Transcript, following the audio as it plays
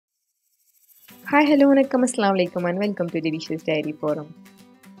Hi, hello, வணக்கம், அஸ்ஸலாமு அலைக்கும் and welcome to Delicious Diary Forum.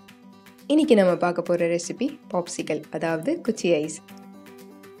 இன்னைக்கு நம்ம பார்க்க போற ரெசிபி பாப்சிக்கல், அதாவது குச்சி ஐஸ்.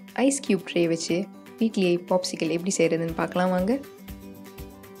 ஐஸ் கியூப் ட்ரே வச்சு வீட்லயே பாப்சிக்கல் எப்படி செய்யறதுன்னு பார்க்கலாம் வாங்க.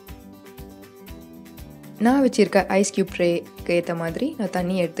 நான் வச்சிருக்க ஐஸ் கியூப் ட்ரேக்கு ஏற்ற மாதிரி நான்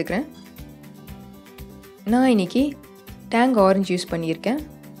தண்ணி எடுத்துக்கிறேன். நான் இன்னைக்கு டேங் ஆரஞ்சு யூஸ் பண்ணியிருக்கேன்.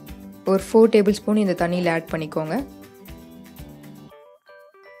 ஒரு 4 டேபிள் ஸ்பூன் இந்த தண்ணியில் ஆட் பண்ணிக்கோங்க.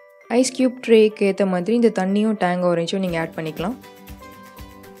 ஐஸ் கியூப் ட்ரேக்கு ஏற்ற மாதிரி இந்த தண்ணியும் டேங் ஆரஞ்சும் நீங்கள் ஆட் பண்ணிக்கலாம்.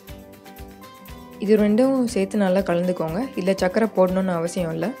 இது ரெண்டும் சேர்த்து நல்லா கலந்துக்கோங்க. இல்லை சக்கரை போடணுன்னு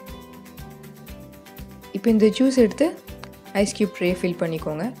அவசியம் இல்லை. இப்போ இந்த ஜூஸ் எடுத்து ஐஸ் கியூப் ட்ரே ஃபில்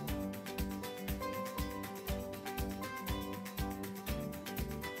பண்ணிக்கோங்க.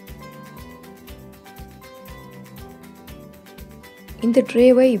 இந்த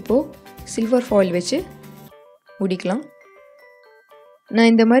ட்ரேவை இப்போது சில்வர் ஃபாயில் வச்சு முடிக்கலாம். நான்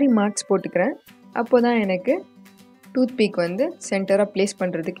இந்த மாதிரி மார்க்ஸ் போட்டுக்கிறேன். அப்போ தான் எனக்கு டூத் பீக் வந்து சென்டராக ப்ளேஸ்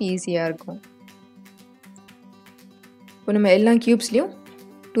பண்ணுறதுக்கு ஈஸியாக இருக்கும். இப்போ நம்ம எல்லா க்யூப்ஸ்லேயும்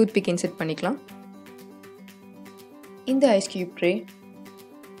டூத் பீக் இன்செர்ட் பண்ணிக்கலாம். இந்த ice cube tray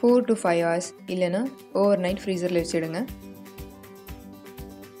 4 to 5 hours இல்லைன்னா ஓவர் நைட் ஃப்ரீசரில் வச்சுடுங்க.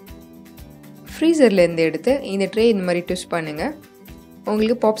 ஃப்ரீசர்லேருந்து எடுத்து இந்த ட்ரே இந்த மாதிரி ட்விஸ்ட் பண்ணுங்கள்.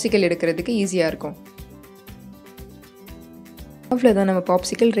 உங்களுக்கு பாப்சிக்கல் எடுக்கிறதுக்கு ஈஸியாக இருக்கும். அவ்வளோதான், நம்ம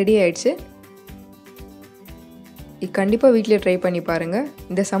பாப்சிக்கல் ரெடி ஆகிடுச்சு. இது கண்டிப்பாக வீட்டில் ட்ரை பண்ணி பாருங்கள்.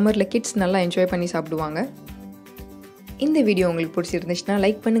 இந்த சம்மரில் கிட்ஸ் நல்லா என்ஜாய் பண்ணி சாப்பிடுவாங்க. இந்த வீடியோ உங்களுக்கு பிடிச்சிருந்துச்சுன்னா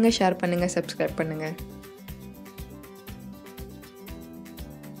லைக் பண்ணுங்கள், ஷேர் பண்ணுங்கள், சப்ஸ்கிரைப் பண்ணுங்கள்.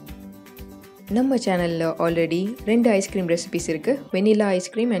 நம்ம சேனலில் ஆல்ரெடி 2 ஐஸ்கிரீம் ரெசிபிஸ் இருக்குது. Vanilla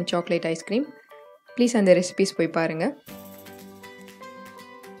ice cream and chocolate ice cream. Please அந்த ரெசிபிஸ் போய் பாருங்கள்.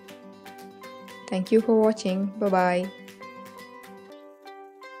 தேங்க்யூ ஃபார் வாட்சிங். பாய்.